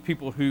 and some of these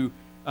people who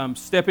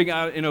stepping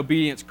out in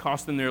obedience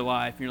cost them their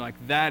life. And you're like,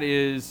 that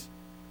is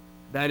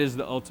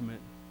the ultimate.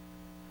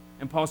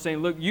 And Paul's saying,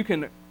 look, you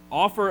can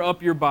offer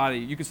up your body.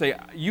 You can say,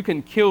 you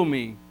can kill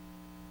me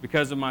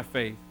because of my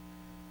faith.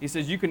 He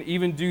says you can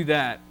even do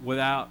that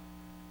without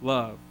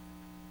love.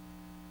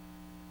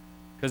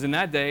 Because in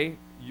that day,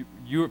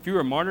 if you were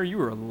a martyr, you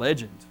were a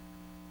legend.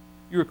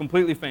 You were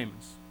completely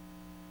famous.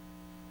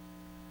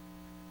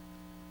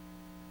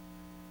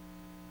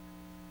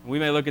 We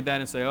may look at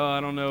that and say, oh,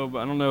 I don't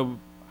know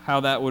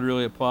how that would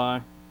really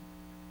apply.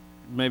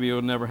 Maybe it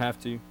would never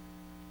have to.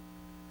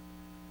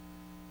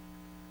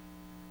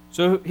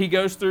 So he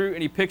goes through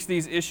and he picks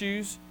these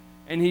issues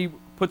and he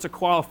puts a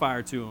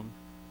qualifier to them.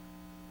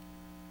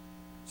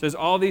 Says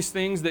all these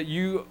things that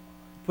you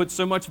put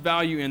so much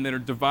value in that are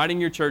dividing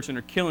your church and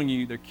are killing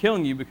you, they're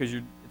killing you because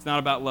it's not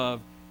about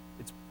love,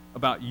 it's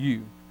about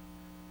you.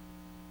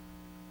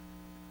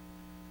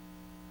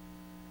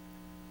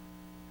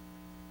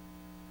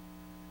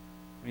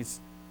 He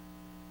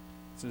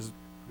says,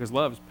 because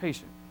love is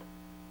patient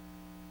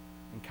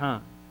and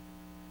kind.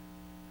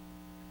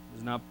 It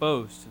does not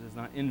boast, it does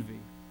not envy.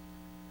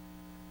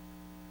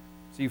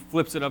 So he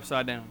flips it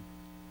upside down.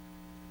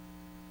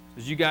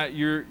 Says you got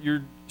your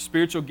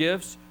spiritual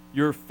gifts,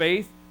 your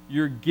faith,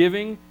 your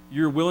giving,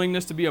 your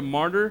willingness to be a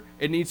martyr.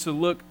 It needs to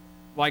look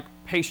like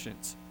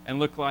patience and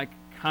look like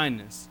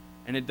kindness.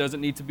 And it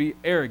doesn't need to be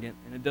arrogant,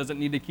 and it doesn't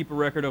need to keep a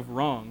record of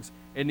wrongs.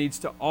 It needs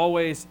to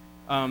always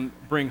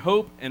bring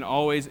hope and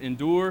always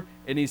endure.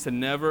 It needs to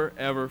never,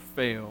 ever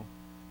fail.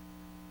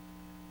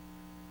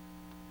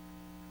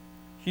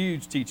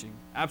 Huge teaching.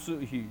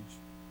 Absolutely huge.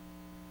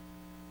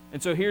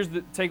 And so here's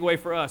the takeaway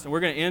for us. And we're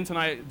going to end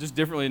tonight just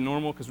differently than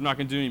normal because we're not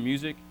going to do any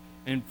music.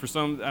 And for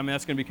some,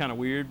 that's going to be kind of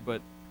weird,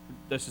 but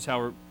that's just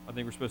how I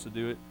think we're supposed to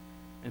do it.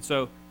 And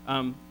so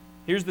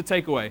here's the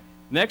takeaway.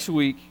 Next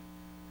week,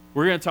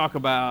 we're going to talk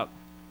about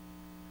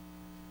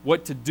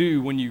what to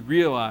do when you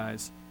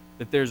realize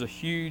that there's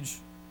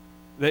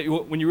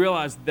when you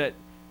realize that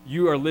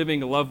you are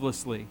living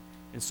lovelessly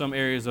in some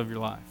areas of your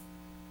life.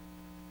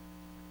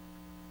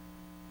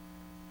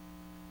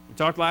 We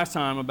talked last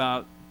time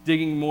about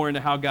digging more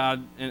into how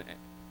God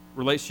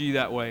relates to you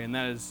that way, and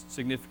that is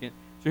significant.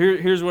 So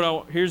here's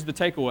the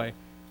takeaway.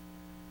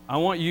 I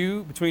want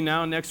you, between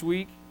now and next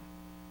week,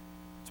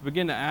 to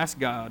begin to ask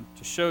God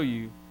to show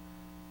you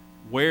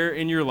where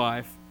in your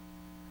life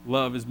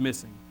love is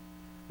missing,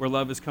 where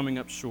love is coming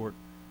up short.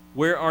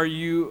 Where are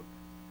you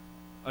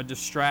a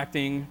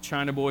distracting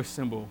China boy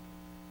symbol?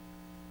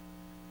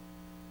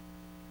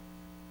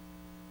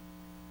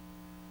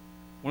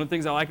 One of the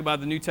things I like about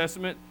the New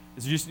Testament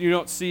is you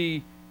don't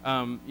see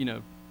 9,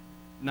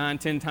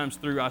 10 times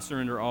through, I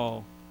surrender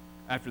all,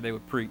 after they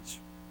would preach.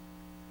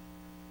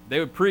 They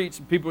would preach,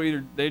 and people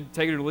they'd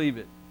take it or leave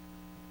it.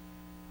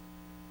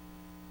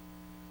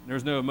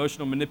 There's no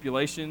emotional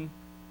manipulation.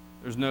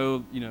 There's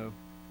no,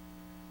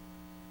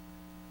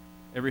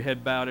 every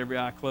head bowed, every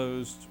eye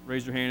closed.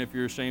 Raise your hand if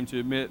you're ashamed to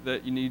admit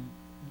that you need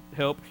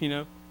help,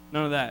 None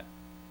of that.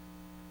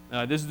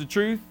 This is the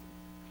truth.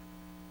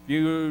 If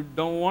you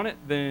don't want it,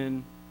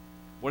 then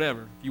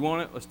whatever. If you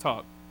want it, let's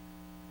talk.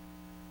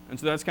 And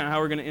so that's kind of how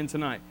we're going to end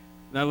tonight.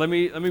 Now let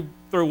me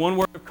throw one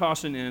word of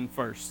caution in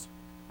first,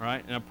 all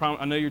right? And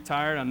I know you're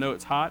tired. I know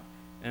it's hot,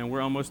 and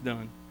we're almost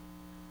done.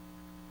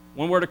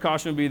 One word of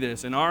caution would be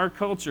this: in our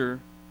culture,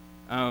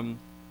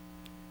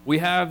 we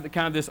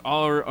have this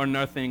all or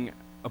nothing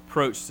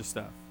approach to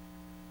stuff.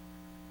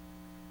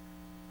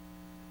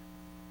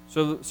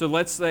 So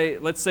let's say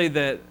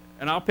that,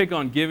 and I'll pick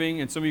on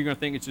giving, and some of you are going to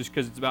think it's just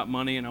because it's about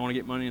money, and I want to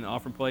get money in the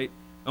offering plate.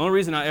 The only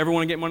reason I ever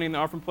want to get money in the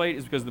offering plate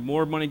is because the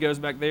more money goes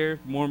back there,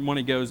 the more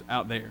money goes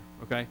out there,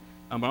 okay?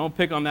 But I'm going to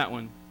pick on that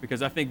one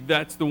because I think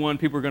that's the one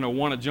people are going to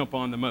want to jump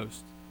on the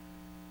most.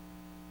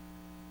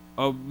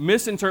 a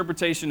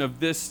misinterpretation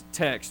of this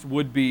text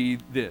would be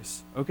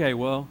this. Okay,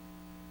 well,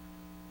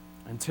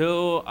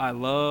 until I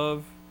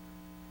love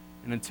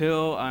and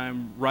until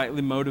I'm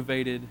rightly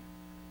motivated,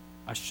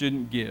 I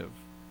shouldn't give.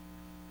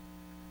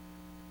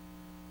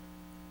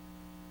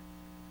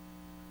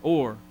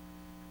 Or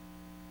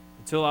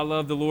until I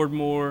love the Lord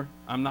more,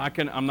 I'm not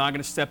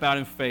gonna step out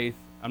in faith.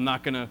 I'm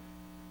not gonna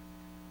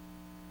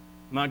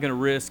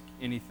risk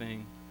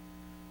anything.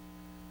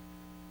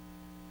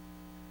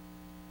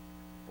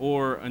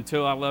 Or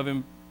until I love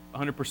Him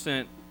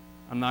 100%,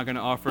 I'm not going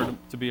to offer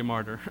to be a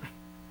martyr.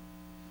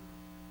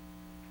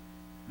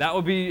 That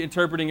would be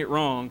interpreting it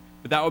wrong,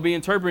 but that would be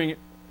interpreting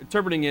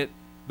it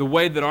the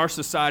way that our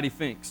society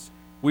thinks.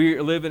 We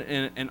live in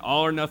an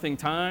all or nothing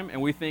time,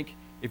 and we think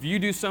if you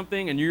do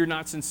something and you're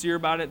not sincere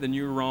about it, then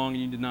you're wrong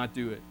and you did not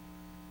do it.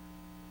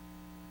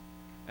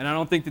 And I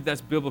don't think that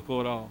that's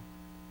biblical at all.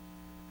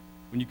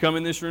 When you come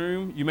in this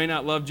room, you may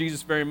not love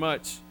Jesus very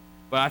much,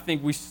 but I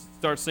think we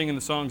start singing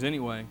the songs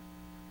anyway.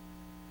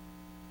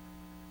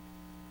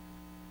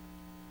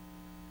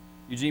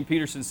 Eugene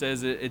Peterson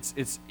says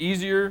it's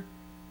easier,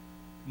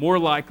 more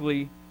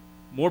likely,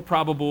 more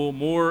probable,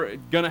 more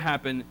going to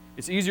happen.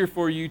 It's easier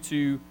for you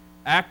to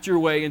act your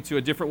way into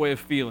a different way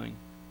of feeling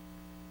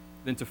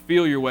than to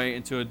feel your way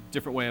into a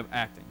different way of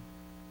acting.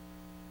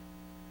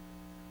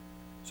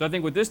 So I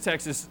think what this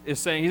text is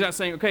saying, he's not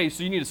saying, okay,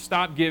 so you need to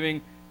stop giving,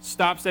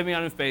 stop stepping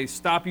out in faith,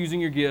 stop using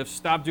your gifts,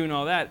 stop doing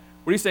all that.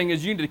 What he's saying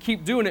is you need to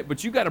keep doing it,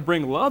 but you got to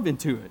bring love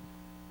into it.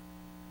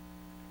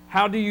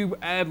 How do you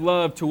add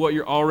love to what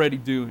you're already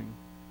doing?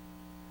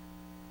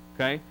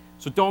 Okay?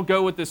 So don't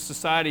go with this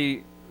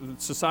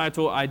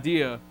societal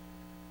idea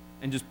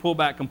and just pull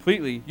back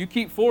completely. You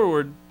keep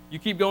forward, you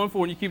keep going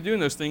forward, you keep doing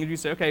those things. You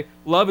say, okay,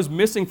 love is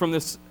missing from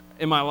this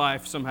in my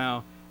life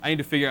somehow. I need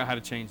to figure out how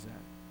to change that.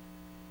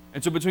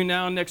 And so between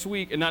now and next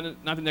week, and not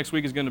that next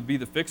week is going to be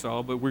the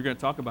fix-all, but we're going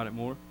to talk about it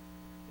more.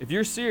 If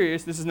you're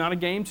serious, this is not a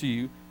game to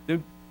you,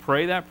 then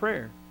pray that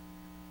prayer.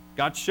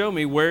 God, show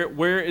me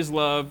where is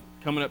love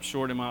coming up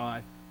short in my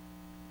life?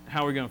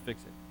 How are we going to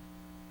fix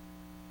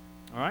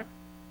it? All right?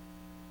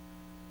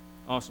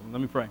 Awesome.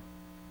 Let me pray.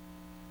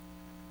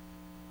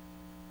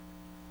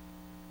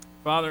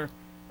 Father,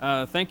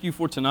 thank you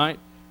for tonight.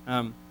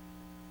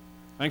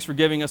 Thanks for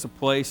giving us a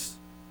place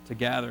to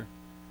gather.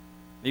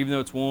 Even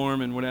though it's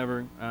warm and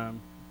whatever,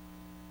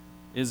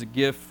 it is a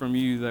gift from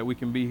you that we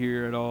can be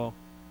here at all.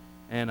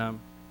 And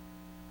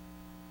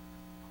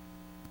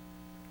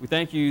we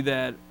thank you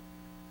that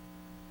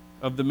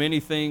of the many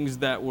things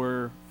that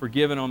were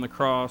forgiven on the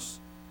cross,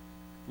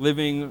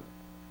 living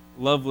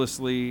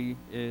lovelessly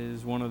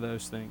is one of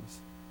those things.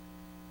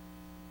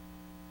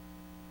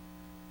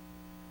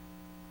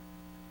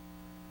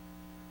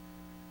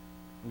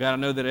 God, I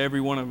know that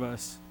every one of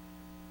us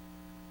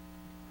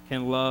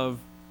can love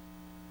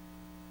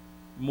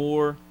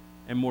more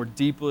and more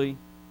deeply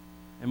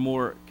and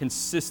more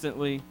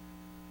consistently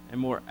and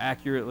more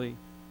accurately.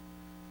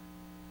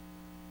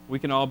 We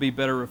can all be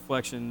better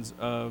reflections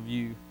of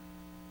you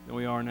than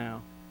we are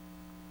now.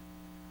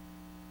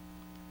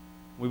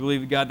 We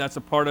believe, God, that's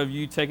a part of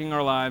you taking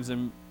our lives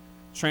and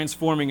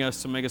transforming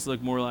us to make us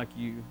look more like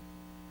you.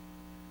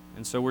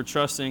 And so we're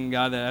trusting,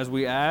 God, that as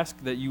we ask,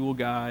 that you will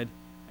guide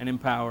and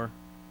empower.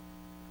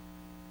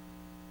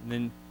 And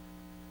then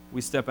we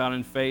step out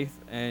in faith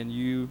and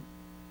you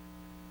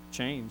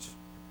change.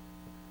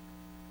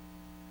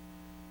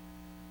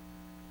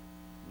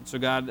 And so,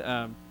 God,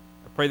 I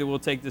pray that we'll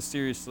take this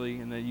seriously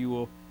and that you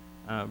will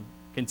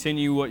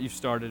continue what you've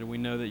started, and we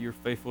know that you're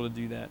faithful to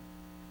do that.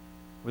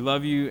 We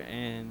love you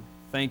and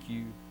thank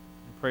you.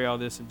 I pray all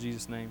this in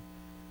Jesus' name.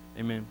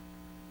 Amen.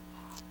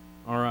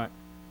 All right.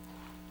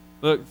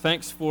 Look,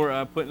 thanks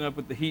for putting up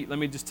with the heat. Let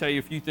me just tell you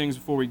a few things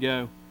before we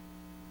go.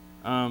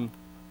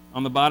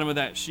 On the bottom of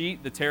that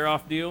sheet, the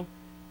tear-off deal,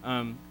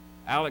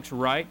 Alex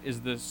Wright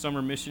is the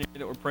summer missionary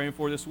that we're praying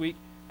for this week.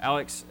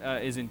 Alex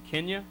is in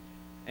Kenya,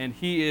 and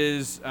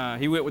he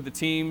went with the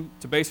team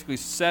to basically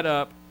set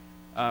up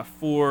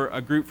for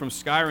a group from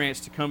Sky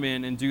Ranch to come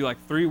in and do like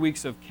 3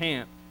 weeks of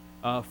camp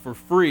for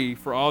free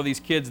for all these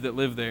kids that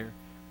live there.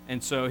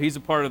 And so he's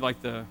a part of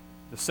like the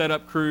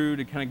setup crew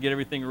to kind of get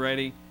everything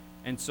ready.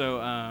 And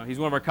so he's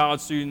one of our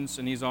college students,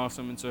 and he's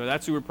awesome. And so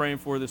that's who we're praying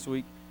for this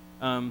week.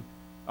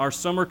 Our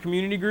summer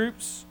community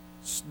groups,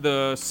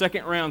 the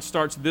second round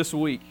starts this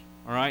week.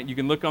 All right, you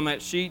can look on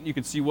that sheet and you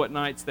can see what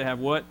nights they have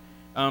what.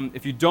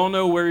 If you don't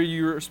know where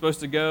you're supposed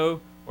to go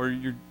or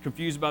you're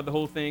confused about the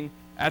whole thing,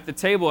 at the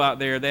table out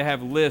there they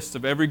have lists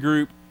of every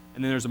group,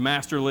 and then there's a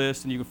master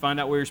list, and you can find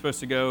out where you're supposed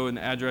to go and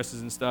the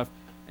addresses and stuff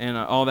and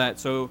all that.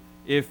 So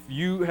if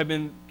you have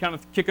been kind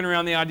of kicking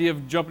around the idea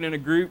of jumping in a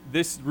group,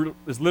 this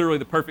is literally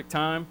the perfect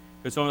time.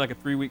 It's only like a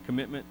 3-week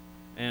commitment,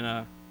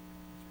 and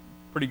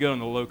pretty good on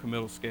the low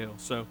committal scale.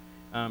 So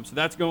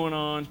that's going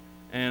on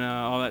and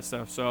all that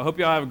stuff. So I hope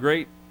y'all have a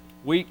great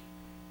week,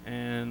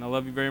 and I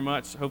love you very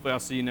much. Hopefully I'll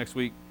see you next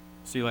week.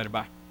 See you later.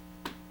 Bye.